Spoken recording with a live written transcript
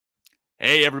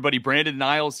Hey, everybody. Brandon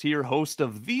Niles here, host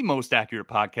of the most accurate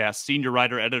podcast, senior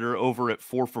writer, editor over at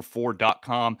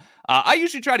 4for4.com. I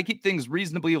usually try to keep things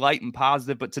reasonably light and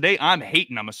positive, but today I'm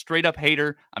hating. I'm a straight up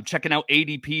hater. I'm checking out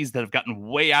ADPs that have gotten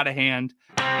way out of hand.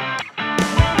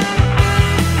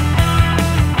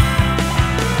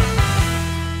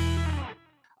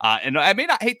 And I may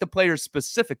not hate the players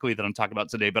specifically that I'm talking about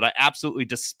today, but I absolutely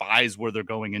despise where they're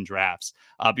going in drafts.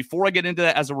 Before I get into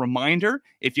that, as a reminder,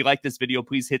 if you like this video,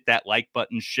 please hit that like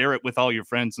button, share it with all your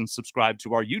friends, and subscribe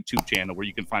to our YouTube channel where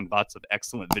you can find lots of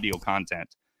excellent video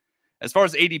content. As far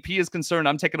as ADP is concerned,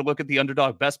 I'm taking a look at the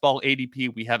Underdog Best Ball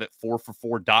ADP. We have it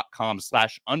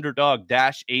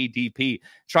 4for4.com/underdog-ADP,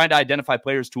 trying to identify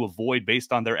players to avoid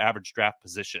based on their average draft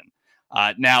position.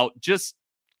 Now, just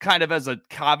kind of as a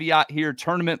caveat here,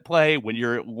 tournament play, when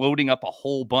you're loading up a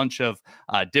whole bunch of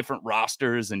different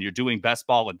rosters and you're doing best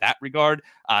ball in that regard,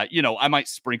 I might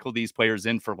sprinkle these players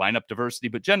in for lineup diversity,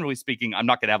 but generally speaking, I'm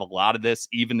not going to have a lot of this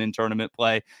even in tournament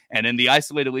play. And in the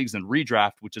isolated leagues and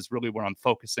redraft, which is really where I'm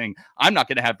focusing, I'm not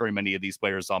going to have very many of these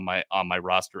players on my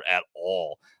roster at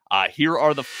all. Here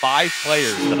are the 5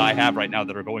 players that I have right now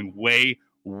that are going way,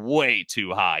 way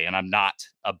too high, and I'm not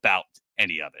about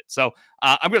any of it. So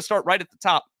I'm going to start right at the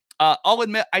top. I'll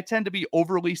admit I tend to be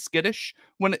overly skittish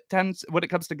when it comes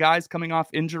to guys coming off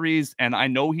injuries, and I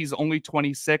know he's only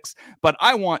 26, but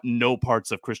I want no parts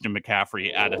of Christian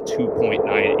McCaffrey at a 2.9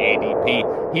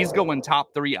 ADP. He's going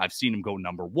top 3. I've seen him go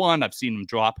number 1. I've seen him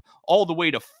drop all the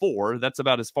way to 4. That's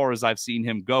about as far as I've seen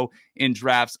him go in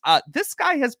drafts. This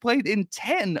guy has played in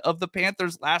 10 of the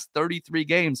Panthers' last 33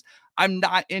 games. I'm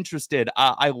not interested.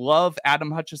 I love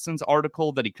Adam Hutchinson's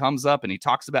article that he comes up and he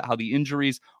talks about how the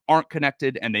injuries aren't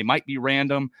connected and they might be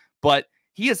random, but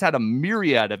he has had a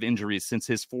myriad of injuries since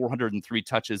his 403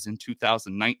 touches in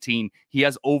 2019. He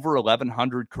has over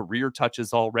 1,100 career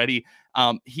touches already.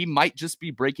 He might just be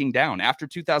breaking down. After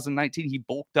 2019, he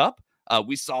bulked up.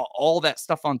 We saw all that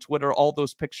stuff on Twitter, all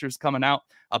those pictures coming out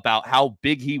about how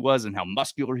big he was and how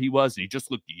muscular he was, and he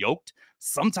just looked yoked.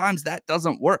 Sometimes that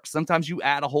doesn't work. Sometimes you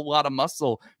add a whole lot of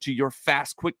muscle to your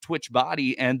fast, quick twitch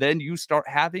body, and then you start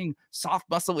having soft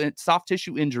muscle and soft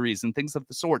tissue injuries and things of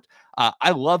the sort. I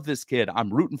love this kid.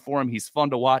 I'm rooting for him. He's fun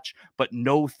to watch, but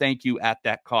no thank you at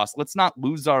that cost. Let's not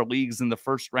lose our leagues in the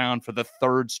first round for the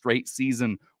 3rd straight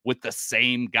season with the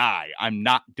same guy. I'm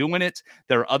not doing it.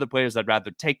 There are other players I'd rather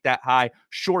take that high.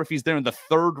 Sure, if he's there in the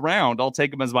 3rd round, I'll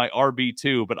take him as my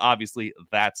RB2, but obviously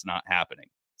that's not happening.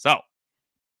 So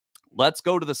let's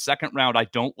go to the 2nd round. I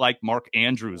don't like Mark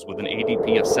Andrews with an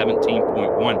ADP of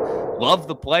 17.1. Love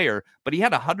the player, but he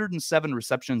had 107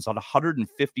 receptions on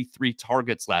 153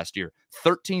 targets last year,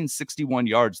 1,361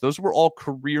 yards. Those were all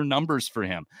career numbers for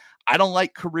him. I don't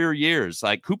like career years.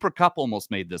 Like Cooper Kupp almost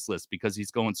made this list because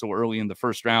he's going so early in the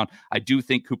 1st round. I do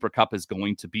think Cooper Kupp is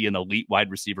going to be an elite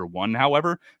wide receiver 1,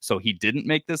 however, so he didn't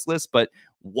make this list, but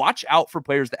watch out for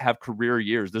players that have career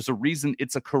years. There's a reason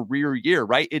it's a career year,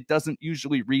 right? It doesn't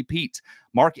usually repeat.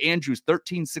 Mark Andrews,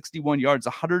 1,361 yards,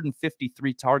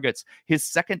 153 targets. His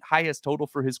 2nd highest total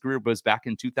for his career was back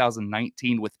in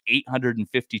 2019 with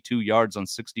 852 yards on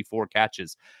 64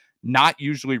 catches. Not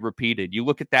usually repeated. You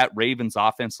look at that Ravens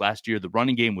offense last year, the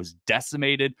running game was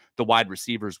decimated. The wide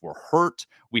receivers were hurt.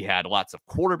 We had lots of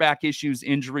quarterback issues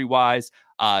injury-wise.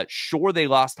 Sure, they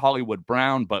lost Hollywood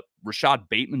Brown, but Rashad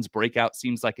Bateman's breakout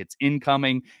seems like it's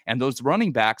incoming, and those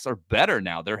running backs are better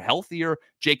now. They're healthier.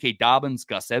 J.K. Dobbins,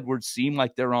 Gus Edwards seem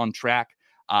like they're on track.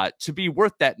 To be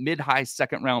worth that mid-high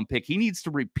 2nd round pick, he needs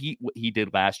to repeat what he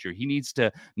did last year. He needs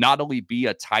to not only be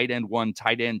a tight end 1,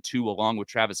 tight end 2, along with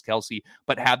Travis Kelce,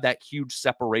 but have that huge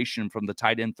separation from the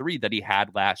tight end 3 that he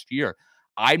had last year.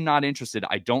 I'm not interested.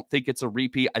 I don't think it's a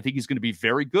repeat. I think he's going to be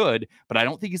very good, but I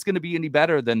don't think he's going to be any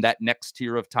better than that next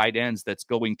tier of tight ends that's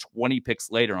going 20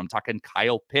 picks later. I'm talking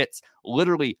Kyle Pitts,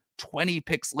 literally 20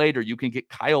 picks later, you can get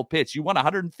Kyle Pitts. You want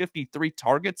 153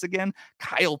 targets again?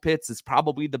 Kyle Pitts is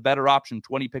probably the better option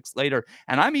 20 picks later.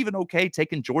 And I'm even okay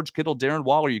taking George Kittle, Darren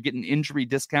Waller. You're getting injury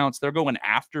discounts. They're going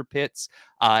after Pitts.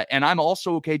 And I'm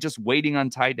also okay just waiting on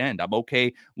tight end. I'm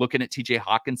okay looking at TJ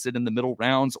Hawkinson in the middle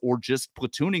rounds or just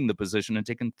platooning the position and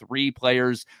taking 3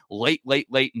 players late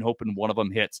and hoping one of them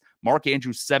hits. Mark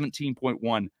Andrews,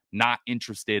 17.1. Not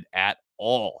interested at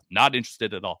all. Not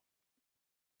interested at all.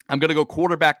 I'm going to go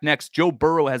quarterback next. Joe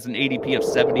Burrow has an ADP of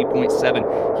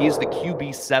 70.7. He is the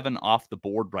QB7 off the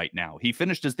board right now. He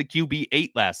finished as the QB8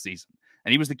 last season,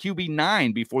 and he was the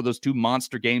QB9 before those 2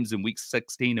 monster games in week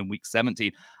 16 and week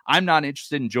 17. I'm not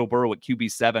interested in Joe Burrow at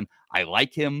QB7. I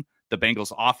like him. The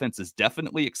Bengals offense is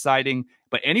definitely exciting,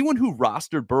 but anyone who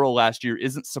rostered Burrow last year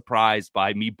isn't surprised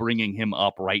by me bringing him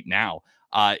up right now.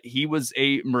 He was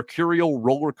a mercurial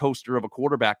roller coaster of a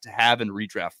quarterback to have in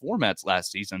redraft formats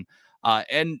last season.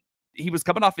 And he was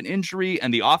coming off an injury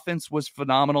and the offense was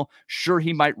phenomenal. Sure,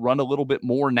 he might run a little bit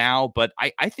more now, but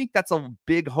I think that's a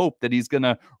big hope that he's going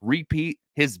to repeat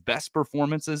his best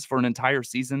performances for an entire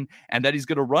season and that he's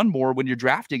going to run more when you're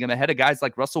drafting him ahead of guys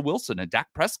like Russell Wilson and Dak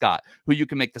Prescott, who you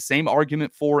can make the same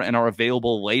argument for and are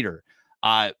available later.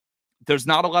 There's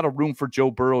not a lot of room for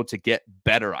Joe Burrow to get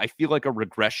better. I feel like a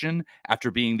regression after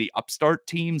being the upstart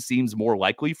team seems more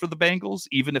likely for the Bengals,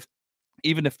 even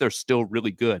if they're still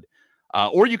really good.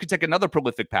 Or you could take another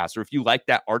prolific passer. If you like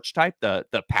that archetype,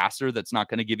 the passer that's not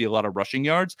going to give you a lot of rushing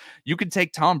yards, you could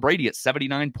take Tom Brady at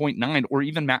 79.9 or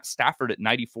even Matt Stafford at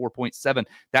 94.7.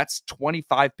 That's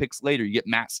 25 picks later. You get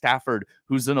Matt Stafford,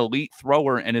 who's an elite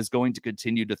thrower and is going to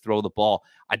continue to throw the ball.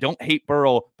 I don't hate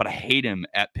Burrow, but I hate him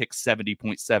at pick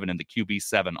 70.7 and the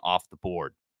QB7 off the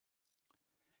board.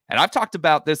 And I've talked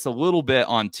about this a little bit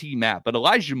on T-Map, but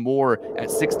Elijah Moore at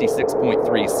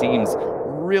 66.3 seems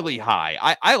really high.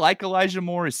 I like Elijah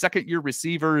Moore. His second-year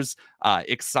receivers,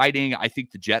 exciting. I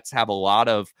think the Jets have a lot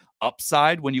of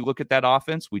upside when you look at that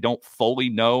offense. We don't fully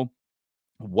know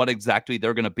what exactly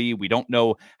they're going to be. We don't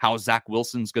know how Zach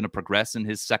Wilson's going to progress in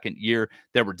his second year.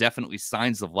 There were definitely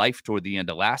signs of life toward the end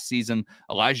of last season.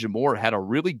 Elijah Moore had a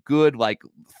really good,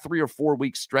 3 or 4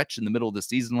 week stretch in the middle of the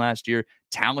season last year.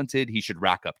 Talented. He should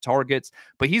rack up targets,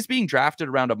 but he's being drafted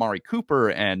around Amari Cooper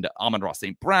and Amon-Ra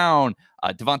St. Brown,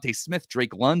 Devontae Smith,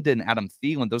 Drake London, Adam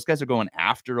Thielen. Those guys are going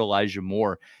after Elijah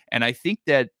Moore. And I think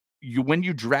that when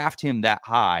you draft him that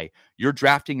high, you're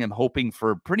drafting him hoping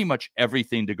for pretty much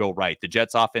everything to go right. The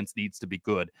Jets offense needs to be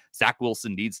good. Zach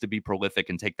Wilson needs to be prolific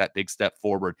and take that big step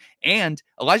forward. And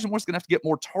Elijah Moore's going to have to get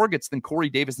more targets than Corey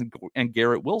Davis and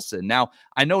Garrett Wilson. Now,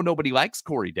 I know nobody likes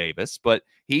Corey Davis, but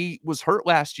he was hurt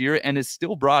last year and is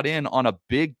still brought in on a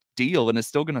big deal and is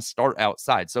still going to start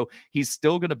outside. So he's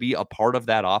still going to be a part of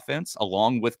that offense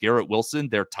along with Garrett Wilson,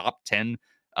 their top 10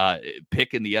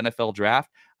 pick in the NFL draft.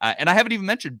 And I haven't even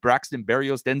mentioned Braxton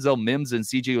Berrios, Denzel Mims, and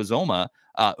CJ Uzomah,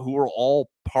 who are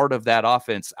all part of that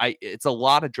offense. It's a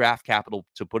lot of draft capital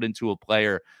to put into a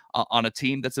player on a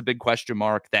team that's a big question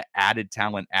mark that added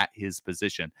talent at his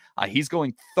position. He's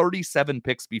going 37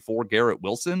 picks before Garrett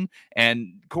Wilson,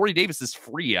 and Corey Davis is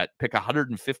free at pick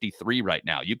 153 right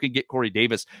now. You can get Corey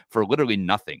Davis for literally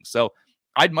nothing. So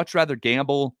I'd much rather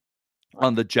gamble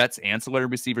on the Jets ancillary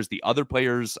receivers, the other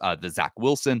players, the Zach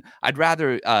Wilson. I'd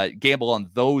rather gamble on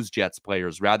those Jets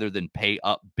players rather than pay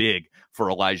up big for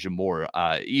Elijah Moore,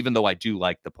 even though I do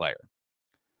like the player.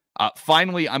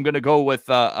 Finally, I'm going to go with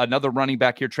another running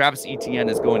back here. Travis Etienne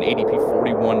is going ADP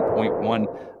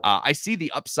 41.1. I see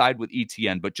the upside with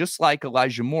Etienne, but just like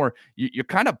Elijah Moore, you're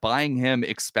kind of buying him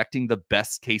expecting the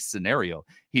best case scenario.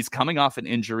 He's coming off an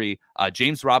injury.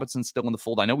 James Robinson's still in the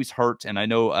fold. I know he's hurt, and I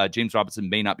know James Robinson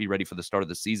may not be ready for the start of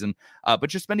the season,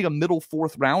 but you're spending a middle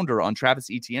fourth rounder on Travis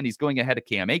Etienne. He's going ahead of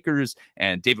Cam Akers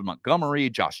and David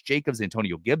Montgomery, Josh Jacobs,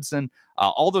 Antonio Gibson.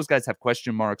 All those guys have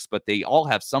question marks, but they all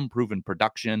have some proven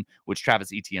production, which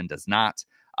Travis Etienne does not.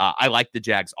 I like the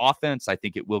Jags offense. I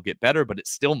think it will get better, but it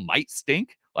still might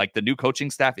stink. Like, the new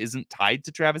coaching staff isn't tied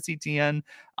to Travis Etienne.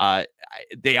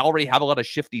 They already have a lot of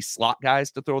shifty slot guys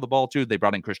to throw the ball to. They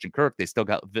brought in Christian Kirk. They still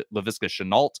got Laviska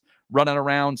Shenault running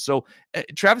around. So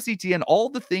Travis Etienne, all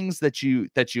the things that you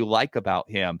like about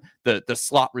him, the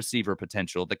slot receiver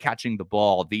potential, the catching the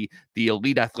ball, the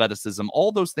elite athleticism,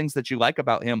 all those things that you like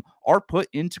about him are put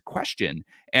into question.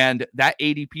 And that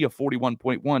ADP of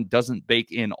 41.1 doesn't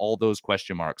bake in all those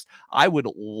question marks. I would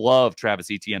love Travis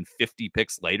Etienne 50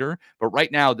 picks later, but right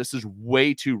now this is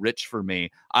way too rich for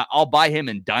me. I'll buy him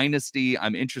in Dynasty.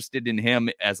 I'm interested in him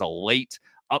as a late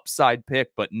upside pick,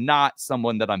 but not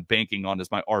someone that I'm banking on as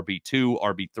my RB2,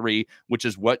 RB3, which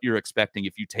is what you're expecting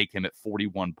if you take him at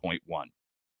 41.1.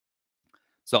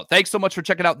 So thanks so much for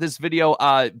checking out this video.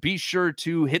 Be sure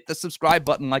to hit the subscribe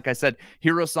button. Like I said,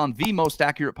 hear us on the most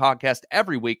accurate podcast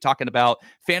every week, talking about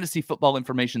fantasy football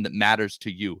information that matters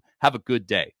to you. Have a good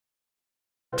day.